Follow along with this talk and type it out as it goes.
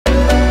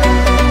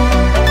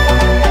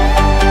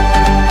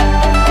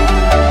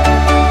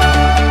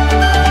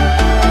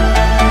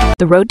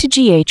The road to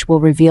GH will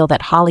reveal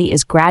that Holly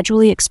is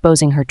gradually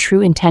exposing her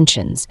true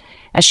intentions,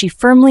 as she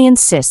firmly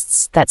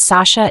insists that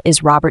Sasha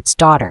is Robert's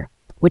daughter,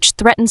 which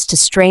threatens to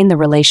strain the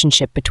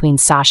relationship between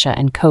Sasha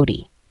and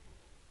Cody.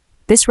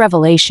 This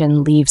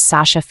revelation leaves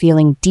Sasha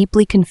feeling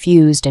deeply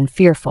confused and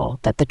fearful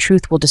that the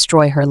truth will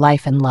destroy her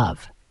life and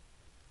love.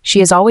 She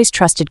has always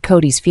trusted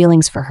Cody's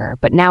feelings for her,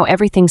 but now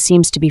everything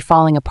seems to be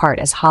falling apart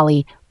as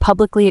Holly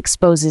publicly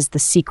exposes the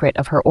secret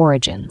of her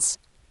origins.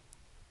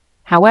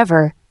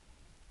 However,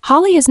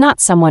 Holly is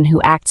not someone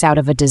who acts out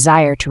of a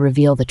desire to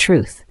reveal the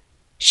truth.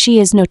 She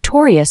is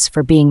notorious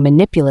for being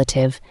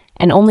manipulative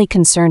and only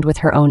concerned with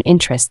her own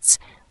interests,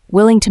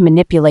 willing to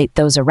manipulate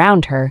those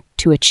around her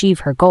to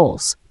achieve her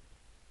goals.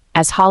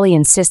 As Holly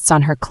insists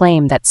on her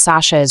claim that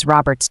Sasha is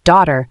Robert's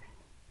daughter,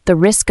 the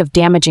risk of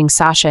damaging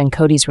Sasha and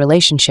Cody's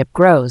relationship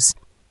grows.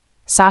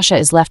 Sasha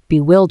is left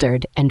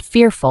bewildered and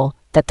fearful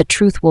that the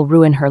truth will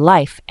ruin her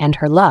life and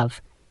her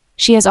love.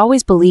 She has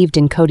always believed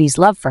in Cody's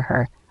love for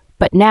her,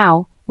 but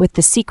now, with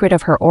the secret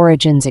of her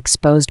origins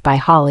exposed by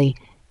Holly,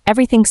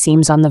 everything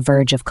seems on the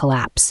verge of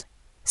collapse.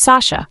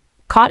 Sasha,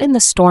 caught in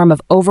the storm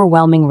of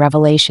overwhelming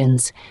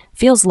revelations,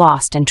 feels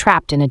lost and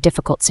trapped in a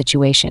difficult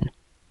situation.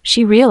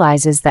 She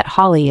realizes that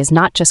Holly is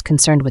not just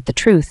concerned with the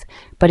truth,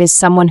 but is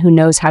someone who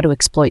knows how to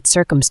exploit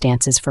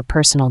circumstances for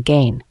personal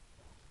gain.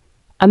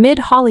 Amid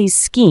Holly's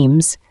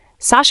schemes,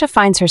 Sasha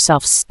finds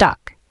herself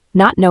stuck,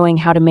 not knowing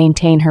how to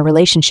maintain her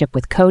relationship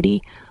with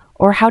Cody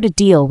or how to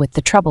deal with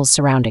the troubles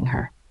surrounding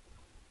her.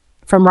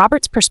 From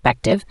Robert's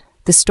perspective,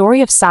 the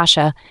story of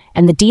Sasha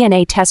and the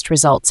DNA test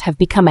results have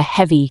become a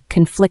heavy,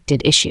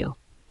 conflicted issue.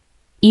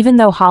 Even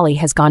though Holly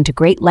has gone to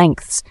great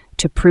lengths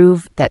to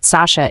prove that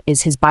Sasha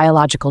is his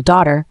biological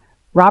daughter,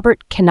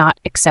 Robert cannot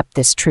accept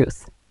this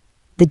truth.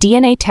 The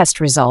DNA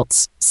test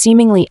results,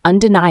 seemingly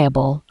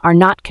undeniable, are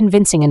not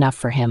convincing enough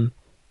for him.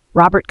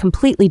 Robert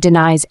completely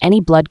denies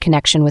any blood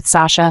connection with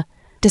Sasha,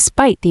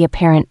 despite the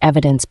apparent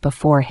evidence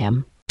before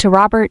him. To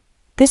Robert,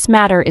 this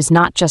matter is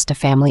not just a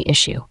family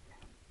issue.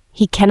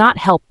 He cannot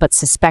help but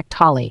suspect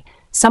Holly,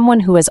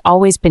 someone who has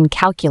always been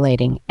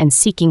calculating and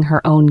seeking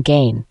her own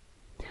gain.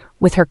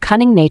 With her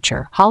cunning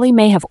nature, Holly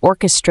may have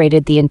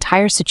orchestrated the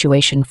entire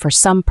situation for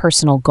some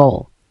personal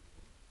goal.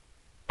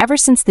 Ever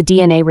since the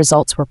DNA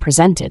results were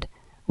presented,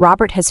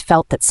 Robert has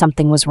felt that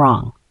something was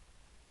wrong.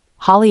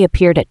 Holly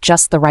appeared at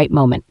just the right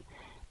moment,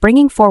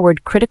 bringing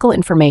forward critical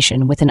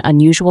information with an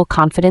unusual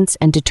confidence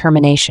and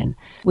determination,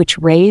 which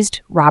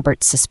raised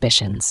Robert's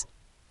suspicions.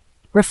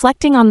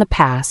 Reflecting on the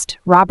past,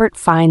 Robert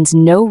finds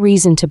no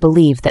reason to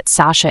believe that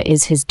Sasha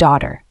is his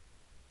daughter.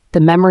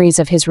 The memories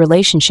of his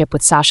relationship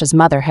with Sasha's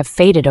mother have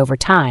faded over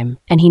time,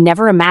 and he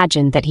never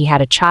imagined that he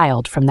had a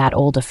child from that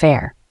old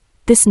affair.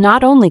 This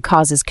not only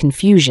causes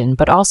confusion,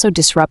 but also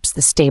disrupts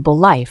the stable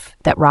life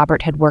that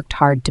Robert had worked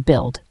hard to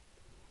build.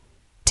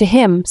 To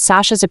him,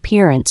 Sasha's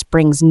appearance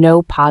brings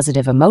no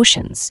positive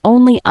emotions,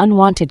 only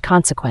unwanted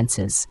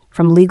consequences,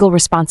 from legal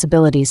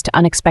responsibilities to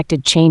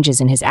unexpected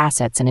changes in his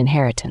assets and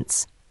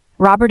inheritance.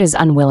 Robert is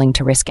unwilling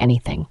to risk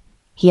anything.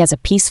 He has a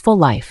peaceful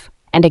life,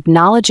 and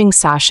acknowledging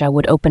Sasha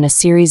would open a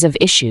series of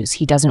issues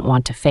he doesn't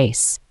want to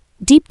face.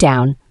 Deep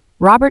down,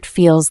 Robert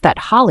feels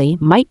that Holly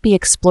might be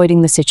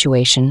exploiting the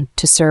situation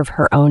to serve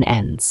her own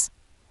ends.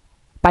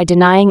 By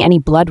denying any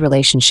blood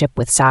relationship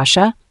with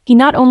Sasha, he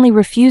not only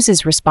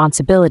refuses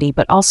responsibility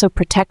but also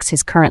protects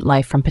his current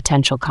life from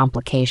potential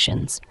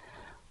complications.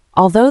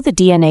 Although the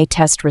DNA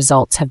test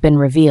results have been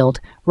revealed,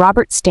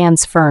 Robert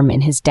stands firm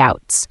in his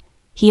doubts.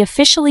 He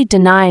officially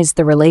denies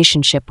the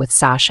relationship with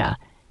Sasha,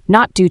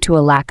 not due to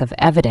a lack of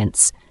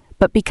evidence,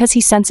 but because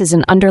he senses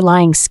an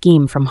underlying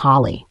scheme from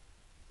Holly.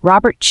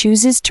 Robert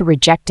chooses to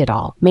reject it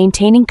all,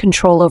 maintaining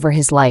control over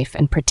his life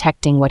and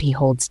protecting what he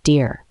holds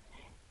dear.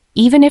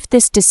 Even if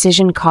this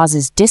decision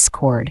causes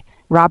discord,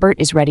 Robert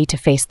is ready to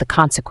face the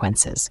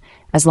consequences,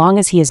 as long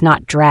as he is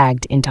not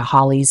dragged into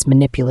Holly's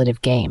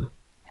manipulative game.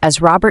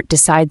 As Robert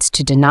decides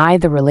to deny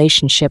the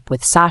relationship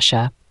with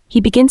Sasha, he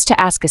begins to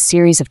ask a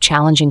series of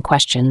challenging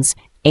questions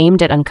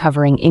aimed at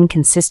uncovering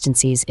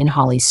inconsistencies in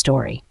Holly's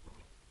story.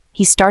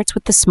 He starts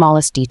with the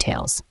smallest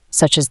details,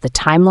 such as the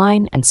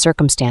timeline and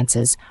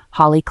circumstances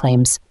Holly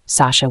claims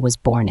Sasha was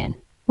born in.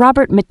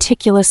 Robert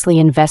meticulously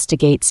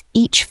investigates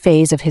each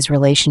phase of his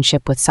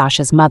relationship with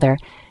Sasha's mother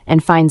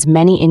and finds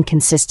many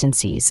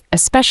inconsistencies,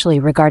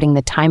 especially regarding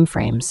the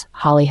timeframes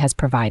Holly has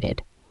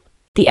provided.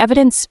 The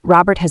evidence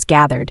Robert has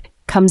gathered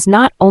comes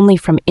not only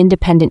from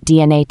independent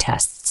DNA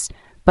tests,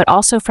 but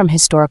also from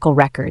historical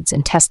records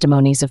and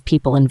testimonies of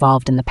people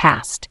involved in the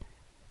past.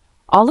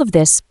 All of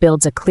this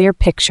builds a clear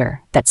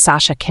picture that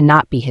Sasha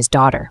cannot be his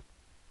daughter.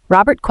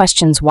 Robert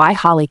questions why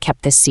Holly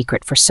kept this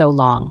secret for so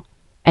long,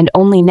 and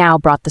only now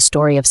brought the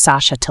story of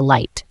Sasha to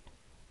light.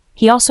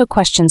 He also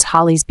questions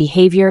Holly's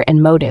behavior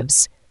and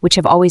motives, which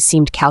have always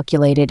seemed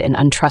calculated and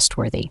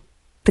untrustworthy.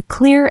 The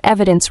clear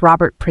evidence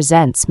Robert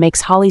presents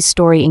makes Holly's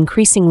story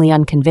increasingly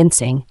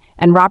unconvincing,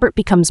 and Robert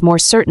becomes more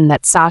certain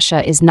that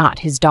Sasha is not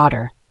his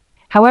daughter.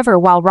 However,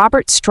 while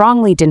Robert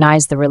strongly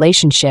denies the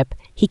relationship,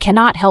 he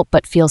cannot help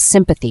but feel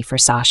sympathy for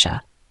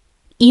Sasha.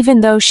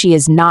 Even though she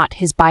is not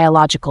his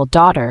biological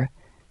daughter,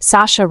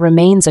 Sasha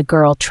remains a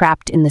girl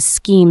trapped in the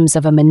schemes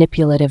of a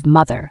manipulative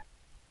mother.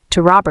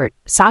 To Robert,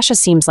 Sasha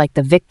seems like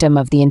the victim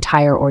of the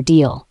entire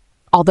ordeal.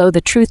 Although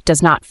the truth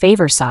does not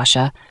favor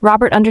Sasha,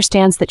 Robert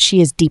understands that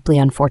she is deeply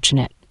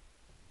unfortunate.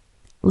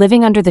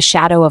 Living under the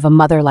shadow of a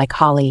mother like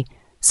Holly,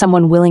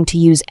 someone willing to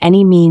use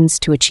any means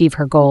to achieve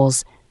her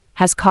goals,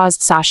 has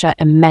caused Sasha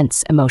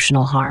immense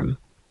emotional harm.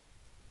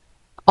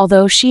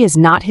 Although she is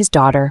not his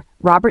daughter,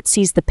 Robert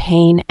sees the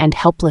pain and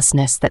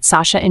helplessness that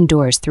Sasha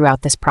endures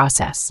throughout this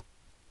process.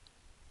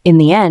 In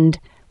the end,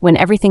 when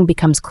everything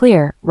becomes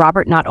clear,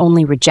 Robert not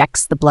only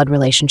rejects the blood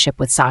relationship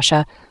with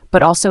Sasha,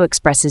 but also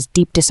expresses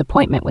deep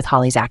disappointment with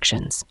Holly's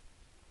actions.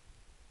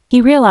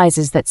 He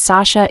realizes that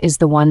Sasha is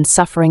the one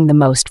suffering the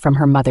most from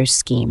her mother's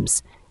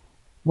schemes.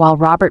 While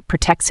Robert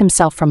protects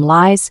himself from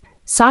lies,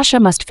 Sasha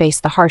must face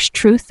the harsh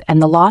truth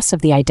and the loss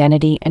of the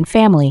identity and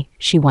family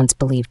she once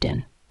believed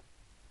in.